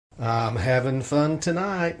I'm having fun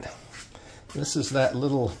tonight. This is that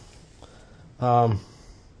little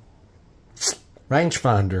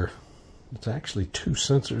rangefinder. It's actually two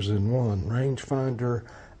sensors in one, rangefinder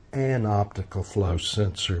and optical flow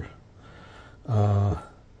sensor,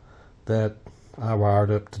 that I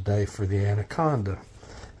wired up today for the Anaconda.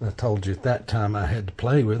 And I told you at that time I had to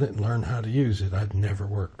play with it and learn how to use it. I'd never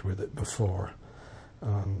worked with it before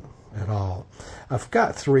at all. I've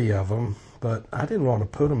got 3 of them, but I didn't want to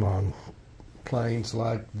put them on planes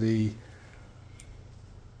like the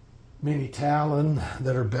Mini Talon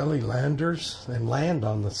that are belly landers and land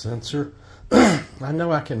on the sensor. I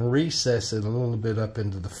know I can recess it a little bit up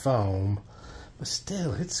into the foam, but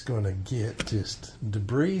still it's going to get just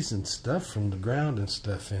debris and stuff from the ground and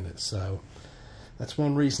stuff in it. So that's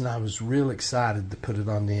one reason I was real excited to put it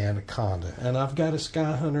on the Anaconda. And I've got a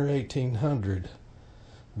Skyhunter 1800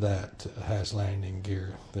 that has landing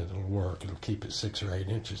gear that'll work. It'll keep it 6 or 8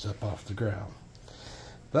 inches up off the ground.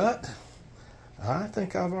 But I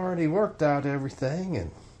think I've already worked out everything,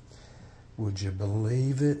 and would you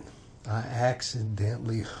believe it? I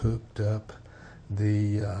accidentally hooked up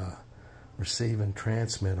the receive and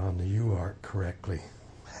transmit on the UART correctly.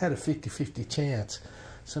 I had a 50-50 chance.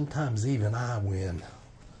 Sometimes even I win.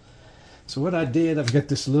 So what I did, I've got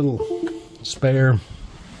this little spare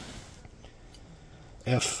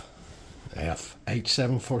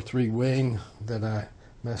H743 wing that I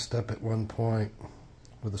messed up at one point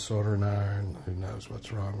with a soldering iron. Who knows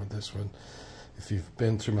what's wrong with this one? If you've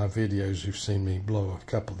been through my videos, you've seen me blow a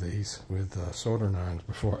couple of these with soldering irons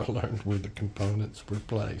before I learned where the components were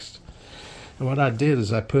placed. And what I did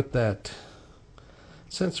is I put that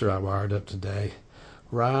sensor I wired up today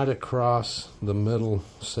right across the middle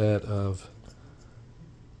set of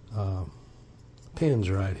pins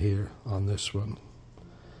right here on this one,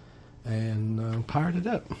 and powered it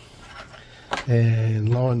up. And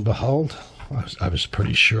lo and behold, I was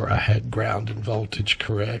pretty sure I had ground and voltage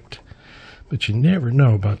correct, but you never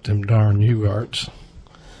know about them darn UARTs.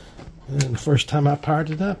 And the first time I powered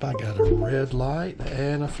it up, I got a red light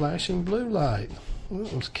and a flashing blue light. Well,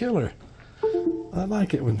 it was killer. I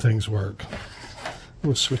like it when things work.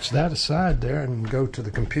 We'll switch that aside there and go to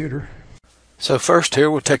the computer. So first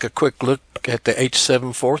here, we'll take a quick look at the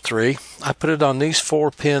H743. I put it on these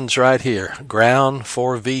 4 pins right here. Ground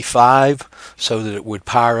 4V5, so that it would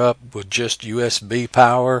power up with just USB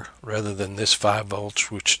power rather than this 5 volts,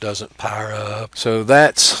 which doesn't power up. So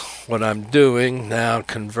that's what I'm doing now,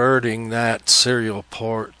 converting that serial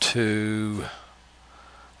port to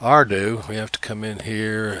Ardu. We have to come in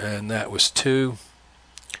here, and that was 2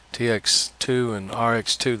 TX2 and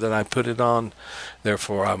RX2 that I put it on.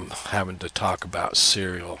 Therefore, I'm having to talk about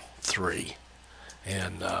serial 3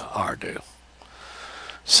 and Ardu.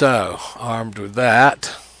 So, armed with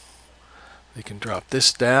that, we can drop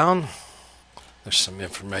this down. There's some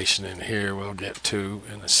information in here we'll get to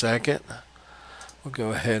in a second. We'll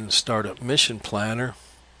go ahead and start up Mission Planner.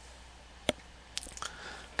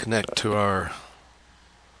 Connect to our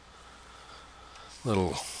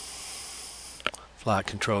little flight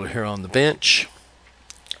controller here on the bench.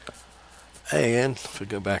 And if we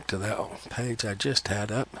go back to that page I just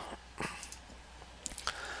had up,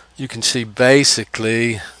 you can see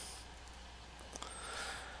basically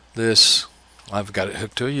this. I've got it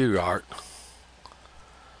hooked to a UART.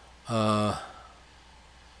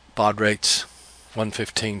 Baud rates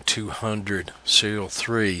 115/200 serial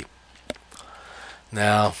 3.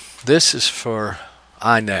 Now this is for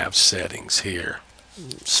iNav settings here.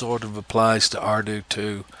 Sort of applies to Ardu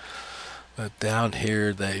too, but down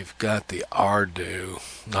here they've got the Ardu,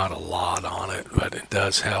 not a lot on it, but it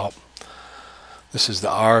does help. This is the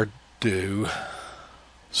Ardu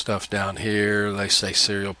stuff down here. They say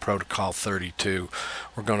serial protocol 32.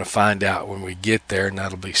 We're going to find out when we get there, and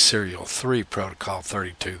that'll be serial 3 protocol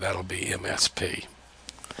 32. That'll be MSP.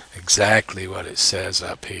 Exactly what it says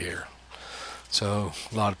up here. So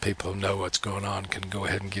a lot of people who know what's going on can go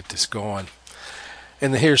ahead and get this going.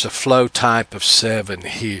 And here's a flow type of 7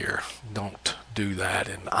 here. Don't do that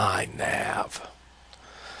in iNav.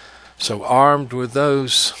 So armed with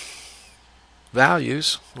those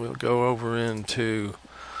values, we'll go over into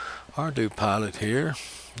Ardu Pilot here.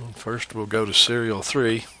 And first we'll go to serial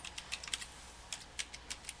 3.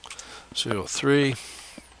 Serial 3.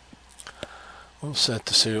 We'll set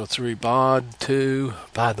the serial 3 baud to,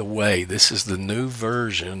 by the way, this is the new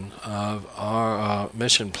version of our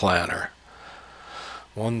Mission Planner.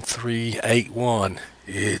 1381.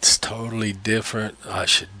 It's totally different. I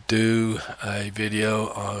should do a video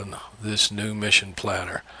on this new Mission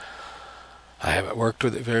Planner. I haven't worked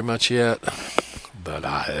with it very much yet, but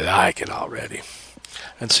I like it already.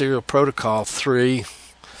 And serial protocol 3,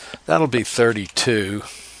 That'll be 32.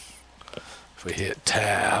 If we hit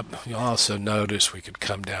tab, you'll also notice we could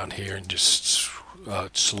come down here and just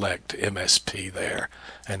select MSP there,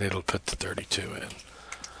 and it'll put the 32 in.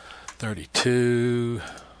 32.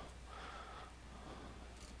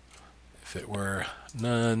 If it were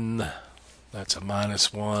none, that's a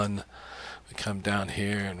 -1. We come down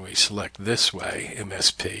here and we select this way,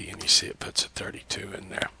 MSP, and you see it puts a 32 in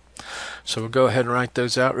there. So we'll go ahead and write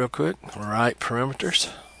those out real quick. Write parameters.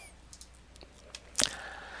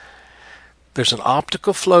 There's an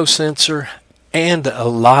optical flow sensor and a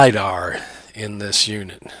Lidar in this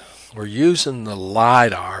unit. We're using the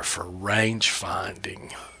Lidar for range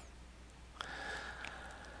finding.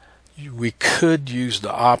 We could use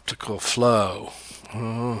the optical flow.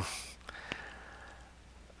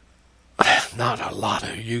 Not a lot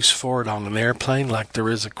of use for it on an airplane like there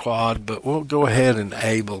is a quad, but we'll go ahead and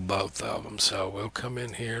enable both of them. So we'll come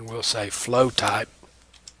in here and we'll say flow type.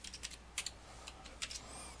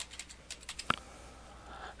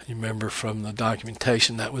 You remember from the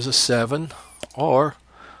documentation that was a 7, or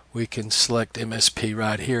we can select MSP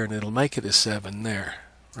right here and it'll make it a 7 there.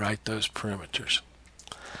 Write those parameters.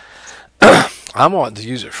 I'm wanting to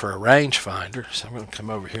use it for a rangefinder, so I'm going to come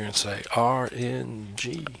over here and say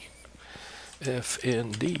RNG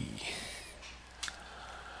FND,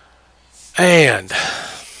 and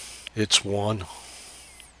it's 1.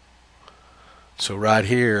 So right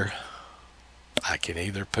here I can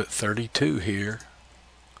either put 32 here,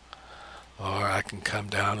 or I can come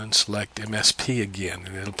down and select MSP again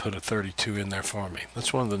and it'll put a 32 in there for me.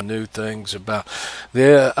 That's one of the new things about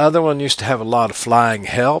the other one. Used to have a lot of flying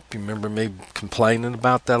help. You remember me complaining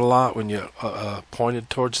about that a lot when you pointed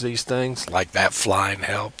towards these things, like that flying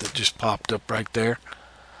help that just popped up right there.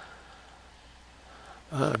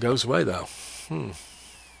 It goes away though.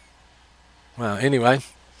 Well, anyway,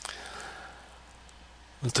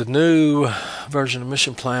 with the new version of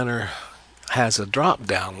Mission Planner has a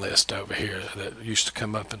drop-down list over here that used to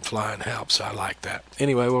come up in flying help, so I like that.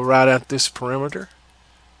 Anyway, we'll write out this parameter.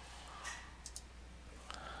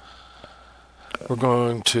 We're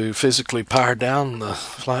going to physically power down the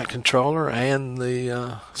flight controller and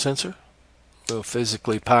the sensor. We'll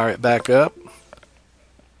physically power it back up.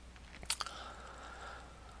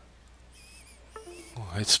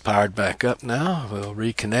 It's powered back up now. We'll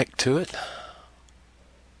reconnect to it.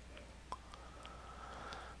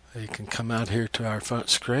 You can come out here to our front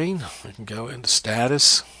screen. We can go into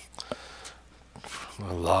status.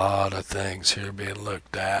 A lot of things here being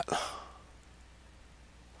looked at.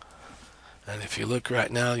 And if you look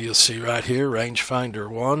right now, you'll see right here, rangefinder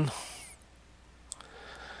 1.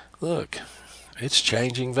 Look, it's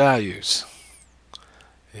changing values.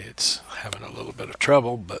 It's having a little bit of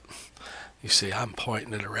trouble, but you see I'm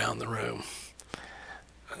pointing it around the room.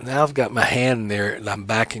 Now I've got my hand there and I'm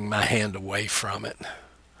backing my hand away from it.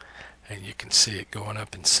 And you can see it going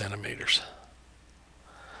up in centimeters.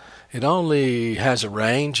 It only has a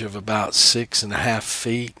range of about 6.5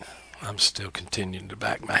 feet. I'm still continuing to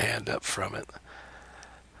back my hand up from it.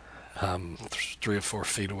 I'm 3 or 4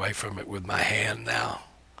 feet away from it with my hand now.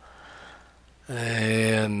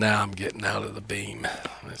 And now I'm getting out of the beam.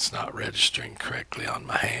 It's not registering correctly on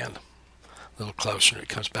my hand. A little closer and it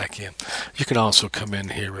comes back in. You can also come in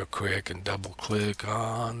here real quick and double click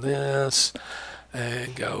on this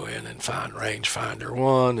and go in and find rangefinder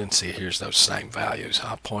 1 and see here's those same values.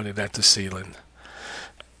 I'll point it at the ceiling.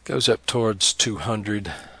 Goes up towards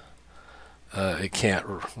 200. It can't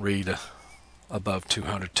read above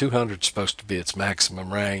 200. 200 is supposed to be its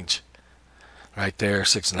maximum range. Right there,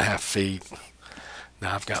 6.5 feet.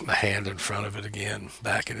 Now I've got my hand in front of it again,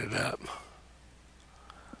 backing it up.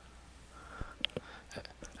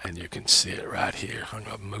 And you can see it right here. I'm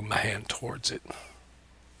going to move my hand towards it.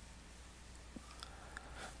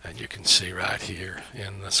 And you can see right here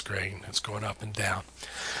in the screen, it's going up and down.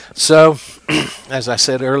 So, as I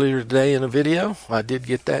said earlier today in a video, I did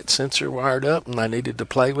get that sensor wired up and I needed to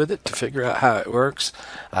play with it to figure out how it works.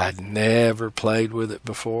 I'd never played with it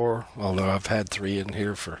before, although I've had 3 in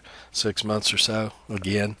here for 6 months or so.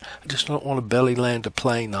 Again, I just don't want to belly land a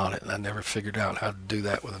plane on it, and I never figured out how to do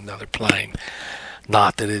that with another plane.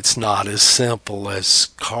 Not that it's not as simple as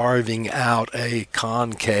carving out a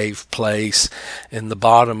concave place in the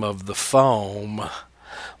bottom of the foam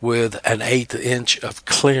with an 1/8 inch of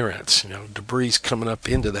clearance. You know, debris coming up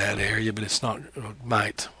into that area, but it's not, it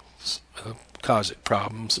might cause it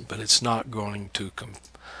problems, but it's not going to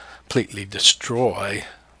completely destroy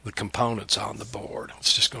the components on the board.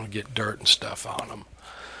 It's just going to get dirt and stuff on them.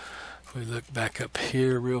 If we look back up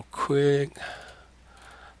here real quick,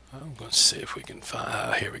 I'm going to see if we can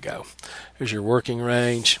find, here we go. Here's your working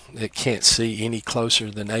range. It can't see any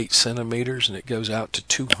closer than 8 centimeters, and it goes out to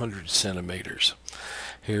 200 centimeters.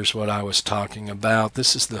 Here's what I was talking about.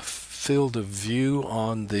 This is the field of view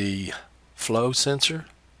on the flow sensor,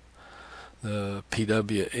 the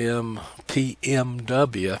PMW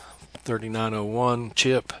 3901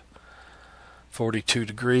 chip, 42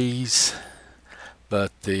 degrees,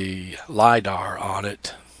 but the Lidar on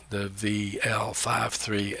it, the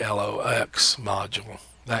VL53LOX module,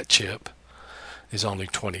 that chip, is only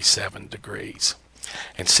 27 degrees.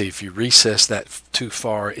 And see, if you recess that too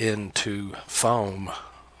far into foam,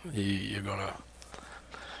 you're going to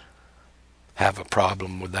have a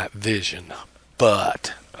problem with that vision.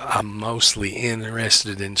 But I'm mostly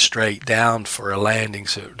interested in straight down for a landing,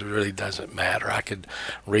 so it really doesn't matter. I could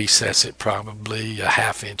recess it probably a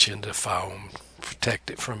 ½ inch into foam, protect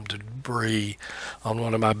it from debris on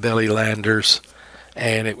one of my belly landers,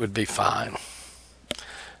 and it would be fine.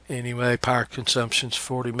 Anyway, power consumption's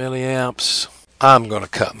 40 milliamps. I'm going to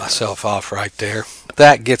cut myself off right there.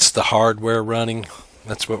 That gets the hardware running.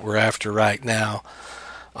 That's what we're after right now.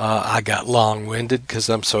 I got long-winded because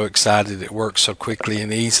I'm so excited it works so quickly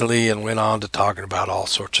and easily, and went on to talking about all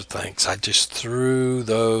sorts of things. I just threw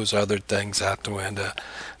those other things out the window.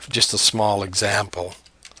 Just a small example.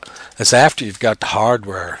 That's after you've got the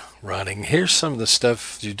hardware running. Here's some of the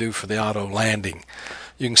stuff you do for the auto landing.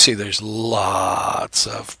 You can see there's lots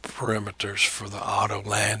of parameters for the auto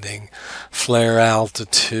landing. Flare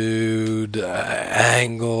altitude,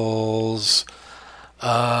 angles,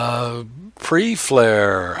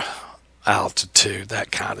 pre-flare altitude,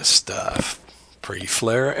 that kind of stuff.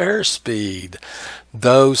 Pre-flare airspeed.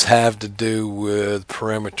 Those have to do with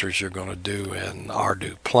parameters you're going to do in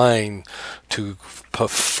Ardu plane to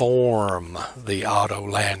perform the auto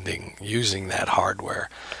landing using that hardware.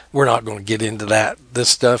 We're not going to get into this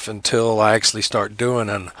stuff until I actually start doing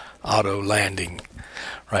an auto landing.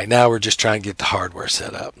 Right now we're just trying to get the hardware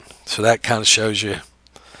set up. So that kind of shows you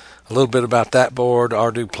a little bit about that board,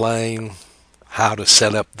 Ardu plane, how to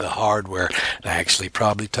set up the hardware. I actually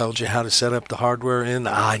probably told you how to set up the hardware in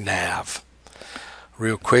iNav.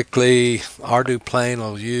 Real quickly, Ardu plane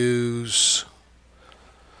will use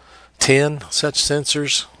 10 such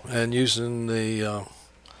sensors, and using the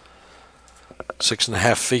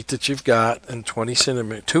 6.5 feet that you've got and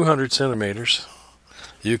 200 centimeters,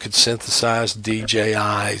 you could synthesize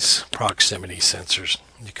DJI's proximity sensors.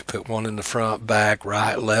 You could put one in the front, back,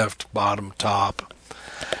 right, left, bottom, top,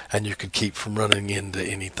 and you could keep from running into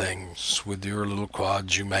anything with your little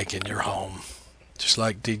quads you make in your home, just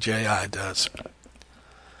like DJI does.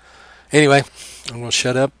 Anyway, I'm going to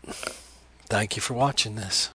shut up. Thank you for watching this.